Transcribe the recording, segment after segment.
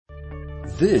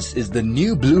This is the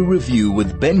New Blue Review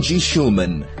with Benji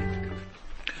Schulman.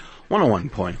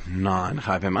 101.9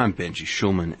 Hi FM. I'm Benji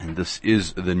Schulman, and this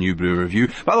is the New Blue Review.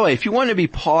 By the way, if you want to be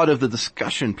part of the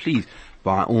discussion, please,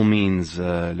 by all means,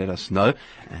 let us know.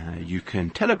 You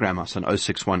can telegram us on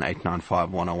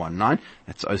 061-895-1019.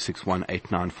 That's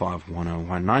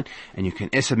 061-895-1019. And you can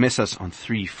SMS us on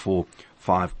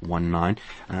 34519.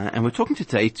 And we're talking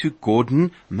today to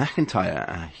Gordon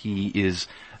McIntyre. He is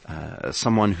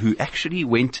someone who actually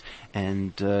went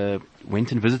and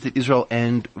visited Israel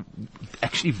and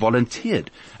actually volunteered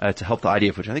to help the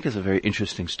IDF, which I think is a very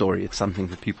interesting story. It's something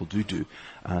that people do.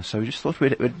 So we just thought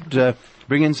we'd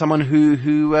bring in someone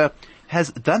who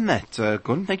has done that.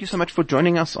 Gordon, thank you so much for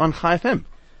joining us on Hi FM.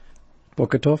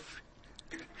 Bokatov.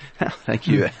 Thank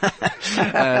you.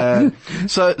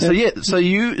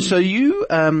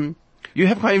 You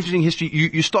have quite interesting history.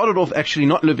 You started off actually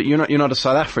not living. You're not a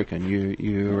South African.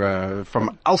 You're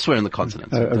from elsewhere in the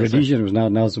continent. Rhodesia was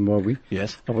now Zimbabwe.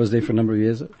 Yes. I was there for a number of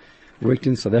years. Worked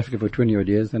in South Africa for 20 odd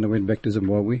years. Then I went back to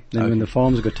Zimbabwe. Then when the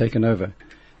farms got taken over,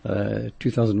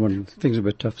 2001, things were a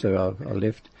bit tough, so I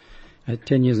left. I had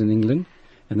 10 years in England,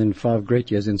 and then 5 great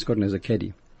years in Scotland as a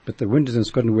caddie. But the winters in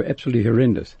Scotland were absolutely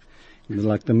horrendous.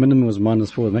 Like the minimum was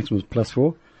 -4, the maximum was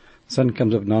 +4. The sun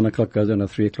comes up at 9 o'clock, goes down at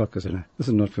 3 o'clock. I said, this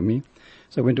is not for me.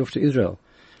 So I went off to Israel.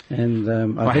 And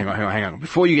hang on.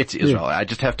 Before you get to Israel, I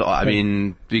just have to,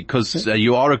 because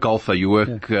you are a golfer, you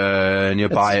work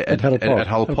nearby at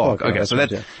Hull Park. Okay, so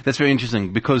that's very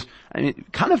interesting because,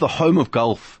 kind of the home of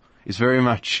golf is very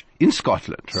much in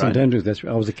Scotland, right? St Andrews, that's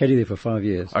right. I was a caddie there for 5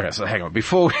 years. Okay, so hang on.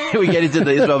 Before we get into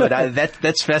the Israel,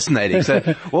 that's fascinating. So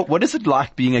what is it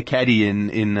like being a caddie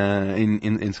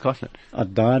in Scotland? I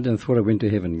died and thought I went to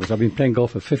heaven because I've been playing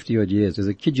golf for 50 odd years. As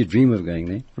a kid, you dream of going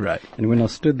there. Right. And when I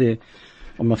stood there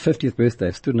on my 50th birthday,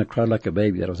 I stood in a crowd like a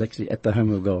baby that I was actually at the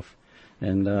home of golf.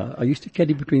 And I used to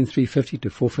caddy between 350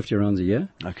 to 450 rounds a year.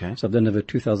 Okay. So I've done over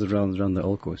 2,000 rounds around the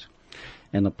old course.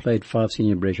 And I played 5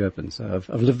 senior British Opens. So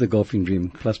I've lived the golfing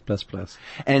dream, plus.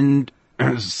 And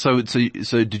so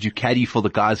did you caddy for the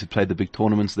guys who played the big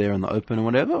tournaments there in the Open or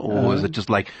whatever? Or is it just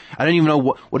like, I don't even know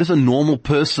what does a normal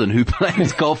person who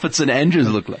plays golf at St Andrews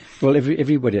look like? Well,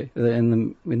 everybody,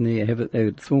 when they have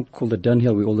a thing called the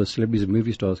Dunhill where all the celebrities and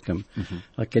movie stars come. Mm-hmm.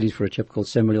 I caddied for a chap called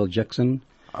Samuel L. Jackson.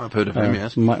 I've heard of him,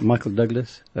 yes. Michael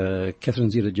Douglas, Catherine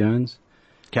Zeta-Jones.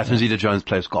 Catherine Zeta-Jones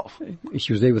plays golf.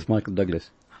 She was there with Michael Douglas.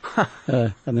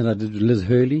 And then I did Liz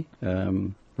Hurley.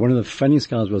 One of the funniest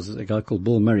guys was a guy called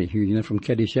Bill Murray, who, from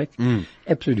Caddyshack.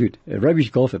 Absolute a rubbish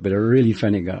golfer, but a really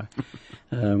funny guy.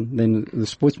 Then the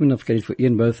sportsmen, I've caddied for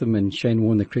Ian Botham and Shane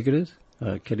Warne, the cricketers.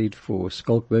 Caddied for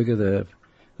Skulk Burger, the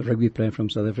rugby player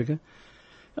from South Africa.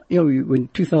 When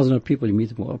 2,000 odd people, you meet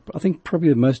them all. I think probably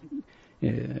the most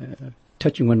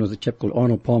touching one was a chap called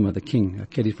Arnold Palmer, the King. I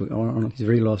caddied for Arnold, his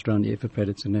very last round he ever played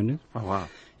at St Andrews. Oh, wow.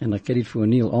 And I caddied for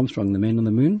Neil Armstrong, the man on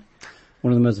the moon.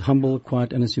 One of the most humble,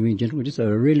 quiet, unassuming gentlemen. Just a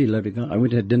really lovely guy. I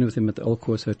went to have dinner with him at the Old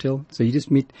Course Hotel. So you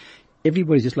just meet,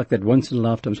 everybody's just like that once in a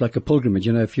lifetime. It's like a pilgrimage.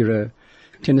 If you're a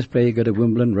tennis player, you go to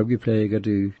Wimbledon, rugby player, you go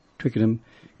to Twickenham,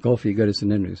 golf, you go to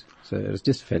St Andrews. So it was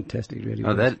just fantastic, really.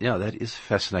 Oh, that is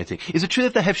fascinating. Is it true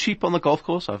that they have sheep on the golf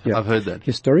course? I've heard that.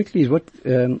 Historically, we're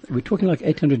talking like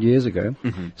 800 years ago.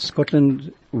 Mm-hmm.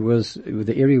 Scotland was,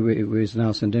 the area where is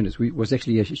now St Andrews, was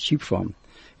actually a sheep farm.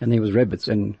 And there was rabbits,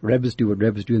 and rabbits do what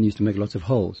rabbits do, and they used to make lots of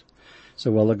holes. So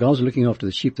while the guys were looking after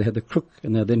the sheep, they had the crook,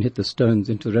 and they then hit the stones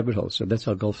into the rabbit holes. So that's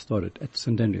how golf started at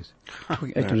St Andrews,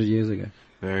 800 years ago.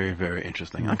 Very, very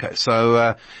interesting. Okay,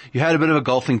 so you had a bit of a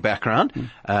golfing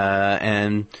background,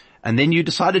 and then you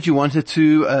decided you wanted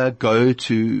to go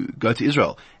to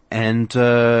Israel. And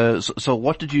so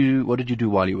what did you do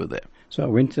while you were there? So I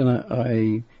went and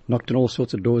I knocked on all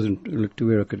sorts of doors and looked to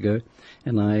where I could go,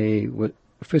 and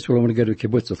first of all, I want to go to a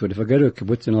kibbutz. I thought, if I go to a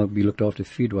kibbutz, then I'll be looked after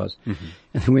food-wise. Mm-hmm.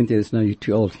 And I went there, no, you're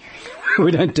too old.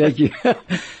 We don't take you. I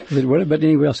said, what about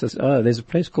anywhere else? I said, there's a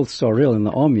place called Sarel in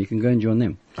the army. You can go and join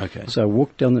them. Okay. So I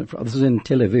walked down, this is in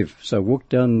Tel Aviv. So I walked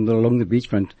down along the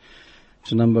beachfront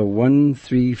to number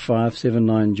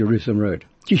 13579 Jerusalem Road.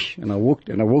 And I walked.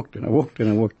 And I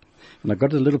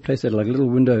got to a little place that had like a little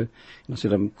window. And I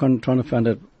said, I'm trying to find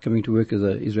out coming to work as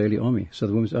an Israeli army. So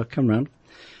the woman said, come round.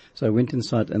 So I went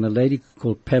inside, and a lady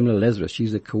called Pamela Lazarus,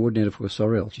 she's the coordinator for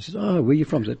Sorel. She said, where are you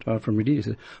from? I said, from Rhodesia. She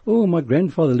said, my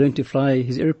grandfather learned to fly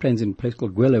his airplanes in a place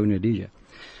called Gwelo in Rhodesia.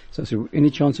 So I said, any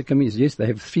chance of coming? She said, yes, they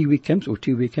have 3-week camps or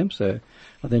 2-week camps. So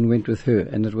I then went with her,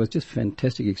 and it was just a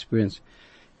fantastic experience.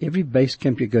 Every base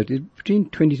camp you go to, between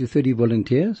 20 to 30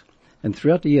 volunteers, and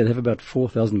throughout the year they have about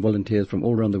 4,000 volunteers from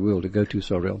all around the world to go to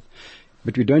Sorel.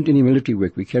 But we don't do any military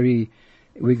work. We carry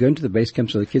we go into the base camp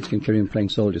so the kids can carry on playing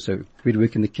soldier. So we'd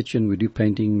work in the kitchen, we do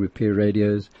painting, repair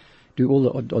radios, do all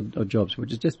the odd jobs,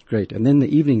 which is just great. And then in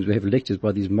the evenings we have lectures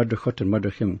by these madrachot and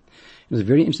madrachim. It was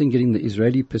very interesting getting the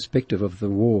Israeli perspective of the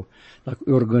war, like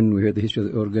Urgun, we heard the history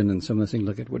of the Urgun and some of the things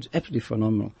like that, which is absolutely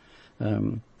phenomenal.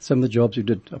 Some of the jobs we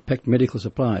did, I packed medical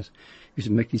supplies. We used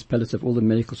to make these pallets of all the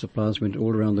medical supplies, went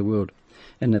all around the world.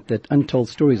 And at that Untold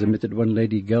Stories, I met that one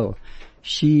lady, Gal.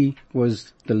 She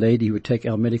was the lady who would take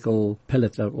our medical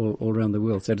pallets out all around the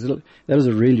world. So that was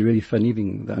a really, really fun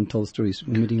evening, the Untold Stories,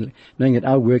 knowing that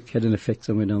our work had an effect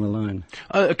somewhere down the line.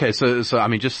 Okay, so I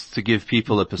mean, just to give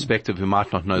people a perspective who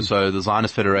might not know, so the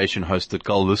Zionist Federation hosted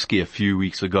Gal Lusky a few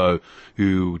weeks ago,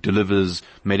 who delivers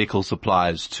medical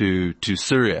supplies to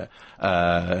Syria,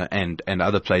 and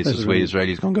other places where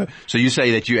Israelis can go. So you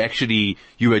say that you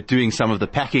were doing some of the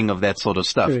packing of that sort of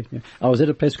stuff. Correct, yeah. I was at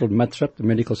a place called Matrap, the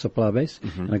medical supply base,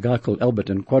 and a guy called Albert,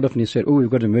 and quite often he said, "Oh, we've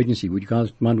got an emergency. Would you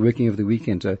guys mind working over the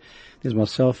weekend?" So there's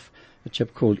myself, a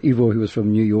chap called Ivo who was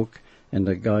from New York, and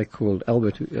a guy called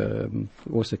Albert who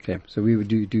also came. So we would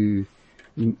do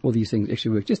all these things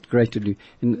actually work. Just great to do.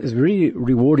 And it's really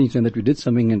rewarding to know that we did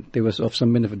something and there was of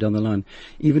some benefit down the line.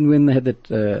 Even when they had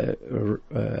that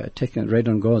attack and raid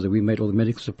on Gaza, we made all the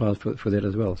medical supplies for that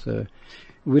as well. So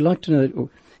we like to know,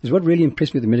 is what really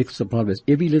impressed me with the medical supply base.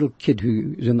 Every little kid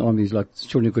who is in the army is like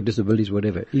children who've got disabilities,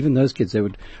 whatever. Even those kids, they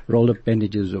would roll up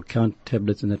bandages or count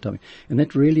tablets and that type. And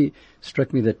that really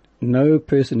struck me that no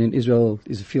person in Israel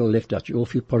feel left out. You all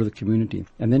feel part of the community.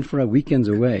 And then for our weekends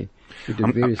away, we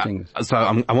did various things. So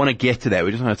I want to get to that. We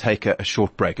just want to take a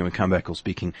short break and we come back. We're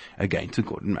speaking again to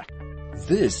Gordon Mack.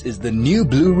 This is the New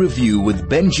Blue Review with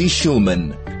Benji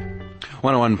Shulman.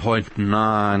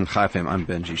 101.9 Chai FM. I'm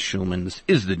Benji Shulman. This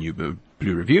is the New Blue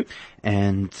Review.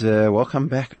 And welcome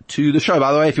back to the show.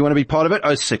 By the way, if you want to be part of it,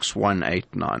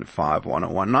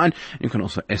 0618951019. You can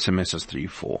also SMS us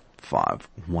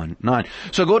 34519.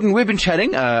 So Gordon, we've been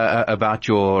chatting about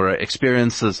your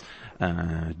experiences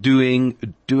doing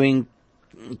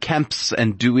camps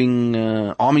and doing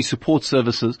army support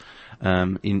services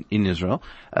in Israel.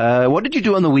 What did you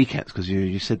do on the weekends? Because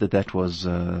you said that was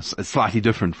slightly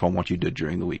different from what you did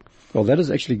during the week. Well, that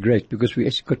is actually great because we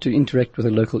actually got to interact with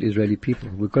the local Israeli people.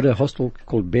 We've got a hostel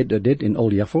called Beit Aded in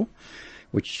Old Yafo,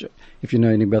 which, if you know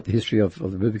anything about the history of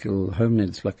the biblical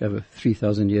homeland, it's like over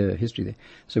 3,000-year history there.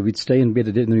 So we'd stay in Beit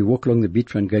Aded and then we walk along the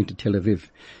beachfront going to Tel Aviv.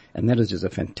 And that is just a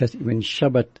fantastic, when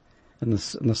Shabbat and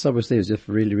the suburbs there is just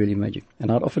really, really magic.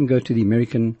 And I'd often go to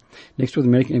next to the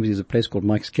American Embassy is a place called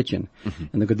Mike's Kitchen. Mm-hmm.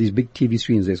 And they've got these big TV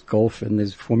screens. There's golf and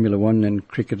there's Formula One and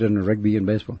cricket and rugby and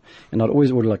baseball. And I'd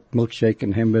always order like milkshake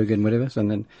and hamburger and whatever. So and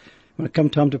then when I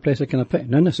come time to play, so can I pay?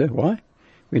 No, sir. Why?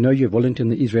 We know you're a volunteer in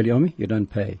the Israeli army. You don't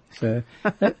pay. So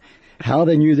how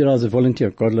they knew that I was a volunteer,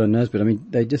 God alone knows. But I mean,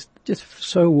 they just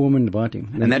so warm and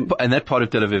inviting. And that part of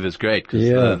Tel Aviv is great because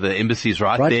the embassy's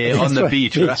right there on the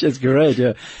beach. Right? It's great,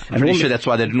 yeah. I'm pretty sure that's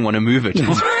why they didn't want to move it.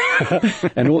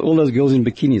 And all those girls in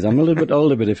bikinis. I'm a little bit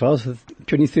older, but if I was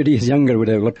 20, 30 years younger, I would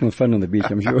have a lot more fun on the beach,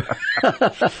 I'm sure.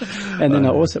 And then I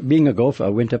also, being a golfer, I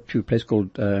went up to a place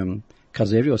called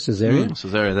Caesarea.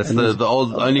 Caesarea. That's the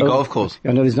only golf course.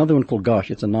 Yeah, no, there's another one called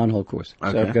Gosh. It's a 9-hole course.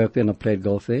 Okay. So I'd go up there and I played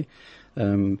golf there.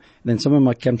 Then some of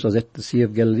my camps I was at the Sea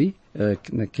of Galilee,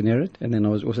 Kinneret, and then I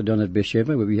was also down at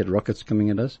Beersheba where we had rockets coming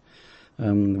at us.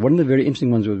 One of the very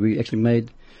interesting ones was we actually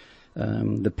made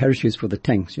the parachutes for the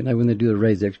tanks. You know, when they do the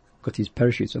raids, they've got these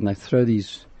parachutes and they throw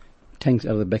these tanks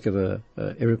out of the back of a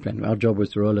aeroplane. Our job was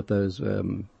to roll up those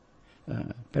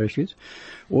parachutes.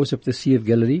 Also up the Sea of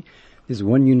Galilee, there's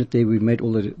one unit there we made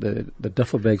all the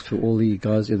duffel bags for all the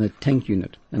guys in the tank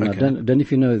unit. And okay. I don't know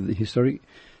if you know the history.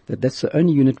 That's the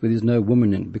only unit where there's no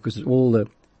woman in because it's all the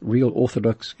real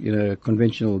orthodox,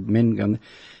 conventional men.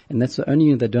 And that's the only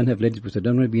unit that don't have ladies because they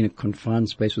don't want to be in a confined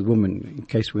space with women in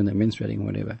case when they're menstruating or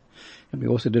whatever. And we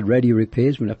also did radio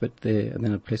repairs. Went up at there and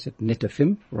then a place at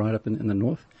Netafim, right up in the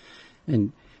north.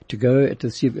 And to go at the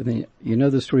Sea of, you know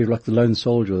the story of like the lone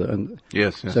soldier. And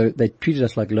yes. So they treated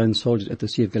us like lone soldiers at the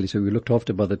Sea of Galilee. So we were looked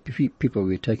after by the people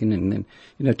we were taken in. And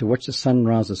then, to watch the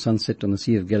sunrise, the sunset on the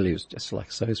Sea of Galilee was just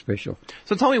like so special.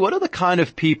 So tell me, what are the kind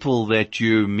of people that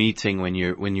you're meeting when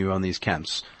you're on these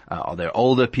camps? Are there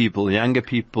older people, younger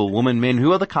people, women, men?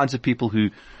 Who are the kinds of people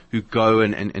who go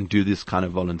and do this kind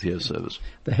of volunteer service?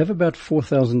 They have about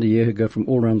 4,000 a year who go from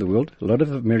all around the world. A lot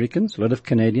of Americans, a lot of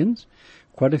Canadians.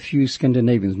 Quite a few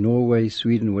Scandinavians, Norway,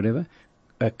 Sweden, whatever.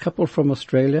 A couple from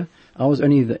Australia. I was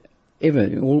only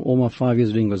all my 5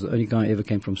 years doing was the only guy who ever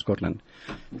came from Scotland.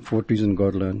 For what reason,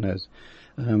 God alone knows.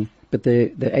 But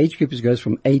the age group goes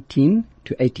from 18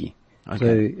 to 80.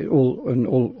 Okay. So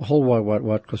all whole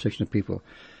wide cross section of people.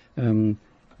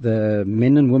 The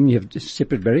men and women, you have just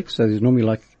separate barracks, so there's normally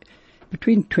like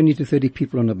between 20 to 30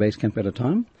 people on a base camp at a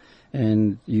time,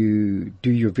 and you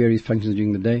do your various functions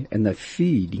during the day, and they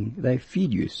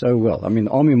feed you so well. I mean,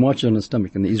 the army marches on the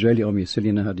stomach, and the Israeli army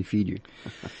certainly know how to feed you.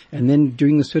 And then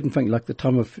during the certain function, like the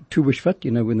time of Tu B'Shvat,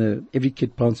 when every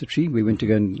kid plants a tree, we went to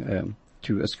go and,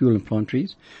 to a school and plant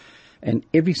trees. And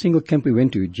every single camp we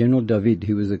went to, General David,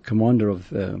 who was the commander of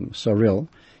Sarel,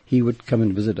 he would come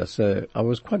and visit us. So I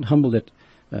was quite humbled that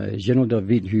General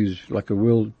David, who's like a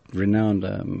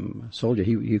world-renowned soldier,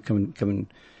 he come and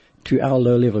to our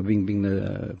low level being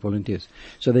the volunteers.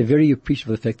 So they're very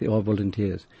appreciative of the fact they are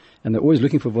volunteers. And they're always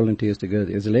looking for volunteers to go there.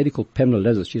 There's a lady called Pamela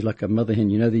Lazarus. She's like a mother hen.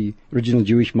 The original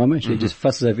Jewish mama? She just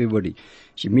fusses over everybody.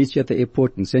 She meets you at the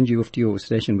airport and sends you off to your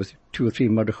station with 2 or 3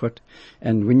 madachot.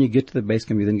 And when you get to the base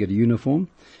camp, you then get a uniform.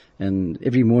 And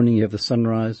every morning you have the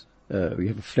sunrise. We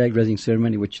have a flag raising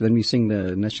ceremony, which then we sing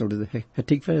the national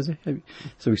Hatikva.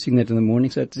 So we sing that in the morning.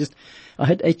 So it's just, I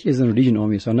had 8 years in the Rhodesian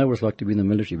army, so I know what it's like to be in the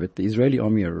military, but the Israeli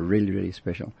army are really, really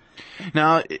special.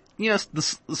 Now,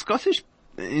 the Scottish,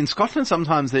 in Scotland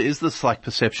sometimes there is this like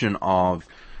perception of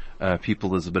people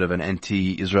there's a bit of an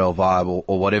anti-Israel vibe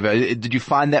or whatever. Did you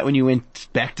find that when you went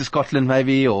back to Scotland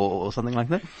maybe or something like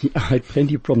that? Yeah, I had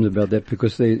plenty of problems about that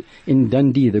because in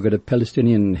Dundee they've got a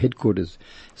Palestinian headquarters.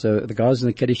 So the guys in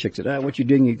the Caddyshack said, what you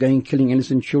doing? You're going killing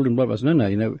innocent children, blah, blah. I said,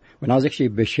 no, when I was actually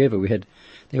at Beersheba,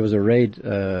 there was a raid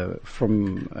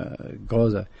from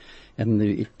Gaza. And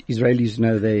the Israelis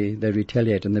they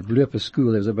retaliate, and they blew up a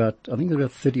school. There was about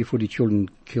 30 or 40 children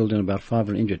killed and about 5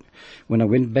 were injured. When I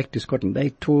went back to Scotland,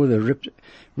 they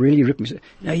really ripped me. Said,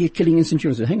 no, you're killing innocent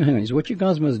children. I said, hang on. He said, what you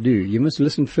guys must do, you must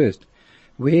listen first.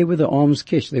 Where were the arms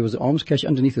cached? There was an arms cache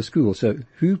underneath the school. So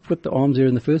who put the arms there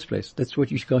in the first place? That's what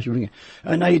you guys should bring.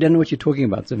 Oh, no, you don't know what you're talking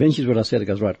about. So eventually what I said, I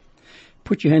goes, right.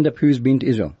 Put your hand up, who's been to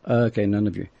Israel? Okay, none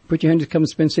of you. Put your hand to come and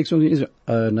spend 6 months in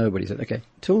Israel? Nobody. Said, okay,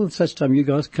 till such time you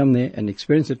guys come there and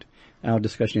experience it, our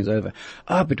discussion is over.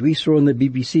 But we saw on the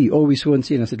BBC, we saw on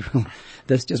CNN. I said, well,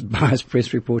 that's just biased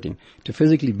press reporting. To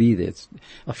physically be there,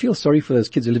 I feel sorry for those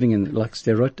kids who are living in like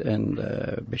Sterot and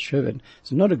Beersheba.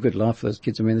 It's not a good life for those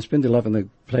kids. I mean, they spend their life in the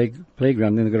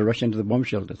playground, then they've got to rush into the bomb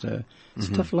shelter. So it's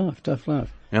a tough life.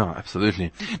 Yeah,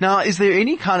 absolutely. Now, is there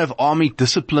any kind of army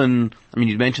discipline? I mean,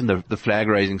 you mentioned the flag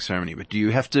raising ceremony, but do you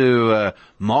have to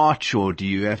march or do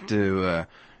you have to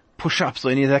push-ups or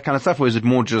any of that kind of stuff, or is it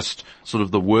more just sort of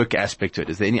the work aspect to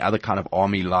it? Is there any other kind of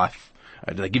army life?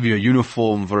 Do they give you a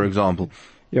uniform, for example?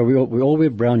 Yeah, we all wear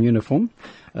brown uniform.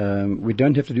 We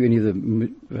don't have to do any of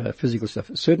the physical stuff.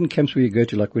 Certain camps where you go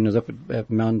to, like when I was up at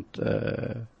Mount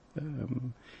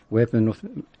Weapon,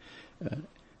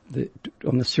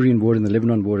 on the Syrian border and the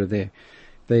Lebanon border there,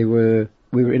 we were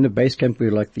in a base camp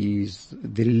where like the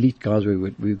elite guys we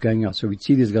were going out. So we'd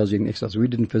see these guys doing exercise. We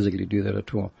didn't physically do that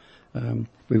at all.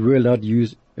 We were allowed to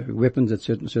use weapons at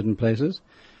certain places.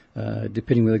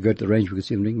 Depending where they go to the range, we could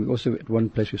see them doing. We also, at one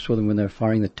place, we saw them when they were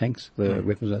firing the tanks, the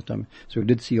weapons at that time. So we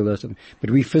did see all those stuff. But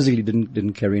we physically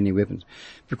didn't carry any weapons.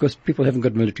 Because people haven't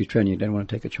got military training, you don't want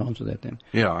to take a chance with that then.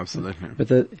 Yeah, absolutely. But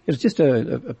it's just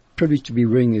a privilege to be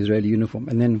wearing the Israeli uniform.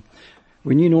 And then,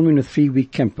 when you're normally in a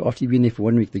 3-week camp, after you've been there for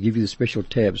 1 week, they give you the special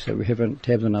tabs. So we have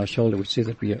tabs on our shoulder which says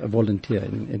that we are a volunteer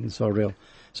in Sarel.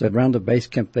 So around the base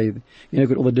camp, they,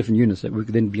 got all the different units that we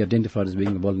could then be identified as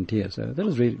being a volunteer. So that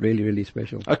was really, really, really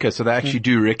special. Okay, so they actually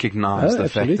do recognize the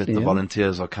fact that the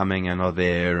volunteers are coming and are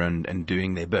there and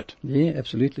doing their bit. Yeah,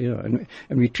 absolutely. Yeah. And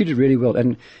we treat it really well.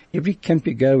 And every camp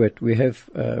you go at, we have,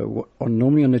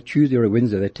 normally on a Tuesday or a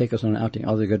Wednesday, they take us on an outing.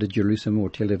 Either go to Jerusalem or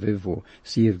Tel Aviv or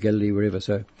Sea of Galilee, wherever.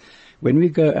 So when we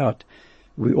go out,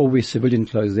 we always civilian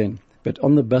clothes then. But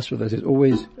on the bus with us, there's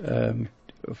always,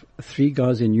 3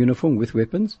 guys in uniform with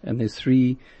weapons, and there's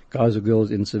 3 guys or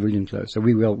girls in civilian clothes. So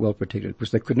we're well protected,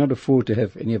 because they could not afford to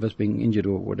have any of us being injured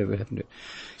or whatever happened to it.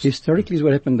 Historically is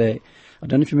what happened there. I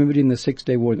don't know if you remember in the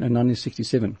 6-Day War in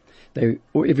 1967,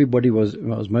 everybody was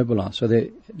mobilized. So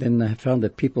they found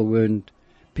that people weren't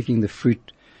picking the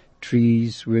fruit,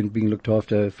 trees weren't being looked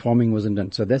after, farming wasn't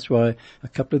done. So that's why a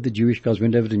couple of the Jewish guys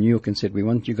went over to New York and said, we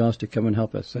want you guys to come and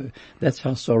help us. So that's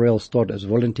how Sarel started, as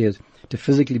volunteers, to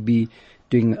physically be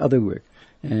doing other work.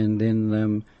 And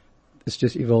then it's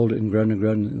just evolved and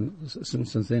grown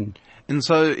since then. And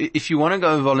so if you want to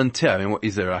go volunteer, I mean,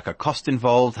 is there like a cost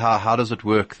involved? How does it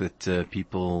work that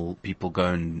people go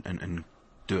and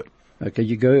do it? Okay,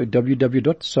 you go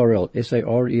www.sarel,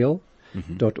 SAREL,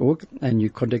 .org, and you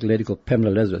contact a lady called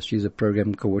Pamela Lazarus. She's a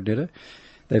program coordinator.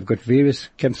 They've got various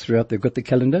camps throughout. They've got the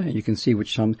calendar, and you can see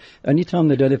which time. Only time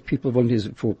they don't have people volunteers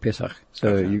for Pesach. So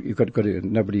Okay. you've got to,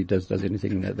 nobody does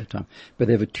anything at that time. But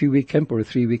they have a 2-week camp or a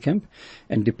 3-week camp,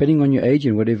 and depending on your age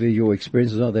and whatever your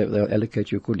experiences are, they'll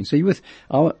allocate you accordingly. So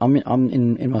I'm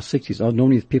in my 60s. I'm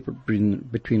normally with people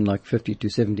between like 50 to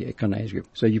 70 kind of age group.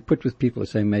 So you put with people the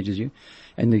same age as you,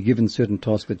 and they're given certain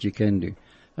tasks that you can do.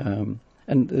 And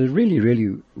they're really,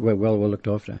 really well looked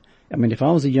after. I mean, if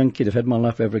I was a young kid, if I had my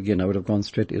life over again, I would have gone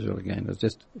straight to Israel again. It was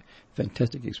just a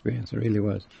fantastic experience. It really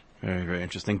was. Very, very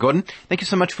interesting. Gordon, thank you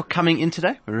so much for coming in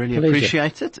today. We really Pleasure.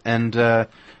 appreciate it. And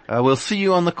we'll see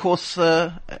you on the course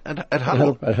at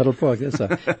Huddle. At Huddle Park, yes, sir.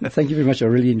 Thank you very much. I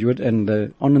really enjoyed it. And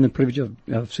the honor and the privilege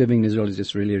of serving in Israel is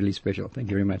just really, really special. Thank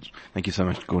you very much. Thank you so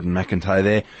much, Gordon McIntyre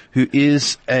there, who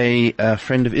is a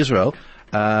friend of Israel.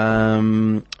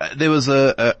 There was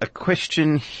a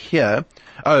question here.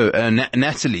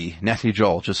 Natalie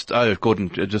Joel, Gordon,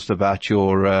 just about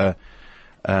your,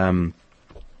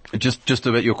 just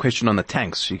about your question on the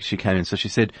tanks. She came in. So she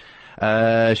said,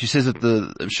 she says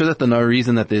that I'm sure that the no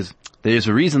reason that there's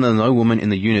a reason that no woman in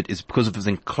the unit is because of this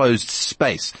enclosed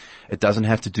space. It doesn't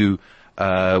have to do,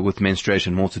 with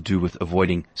menstruation, more to do with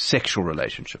avoiding sexual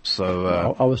relationships.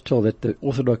 So, I was told that the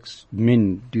Orthodox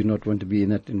men do not want to be in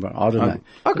that environment. I don't know.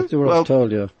 Okay. That's what I was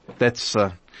told, yeah. That's,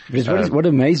 What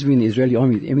amazed me in the Israeli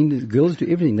army, I mean, the girls do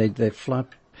everything. They fly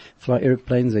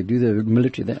airplanes, they do the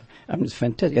military. I mean, it's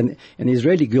fantastic. And the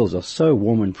Israeli girls are so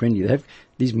warm and friendly. They have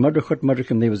these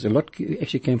madrachim. There was a lot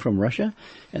actually came from Russia,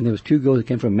 and there was 2 girls that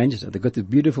came from Manchester. They got this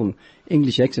beautiful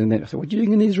English accent. And they said, "What are you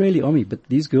doing in the Israeli army?" But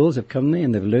these girls have come there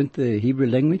and they've learnt the Hebrew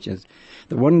language. And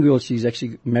the one girl, she's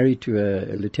actually married to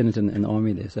a lieutenant in the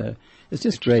army there. So it's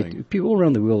just great. People all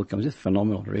around the world come. It's just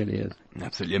phenomenal. It really is.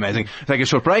 absolutely amazing. Take a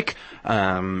short break,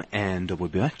 and we'll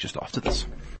be back just after this.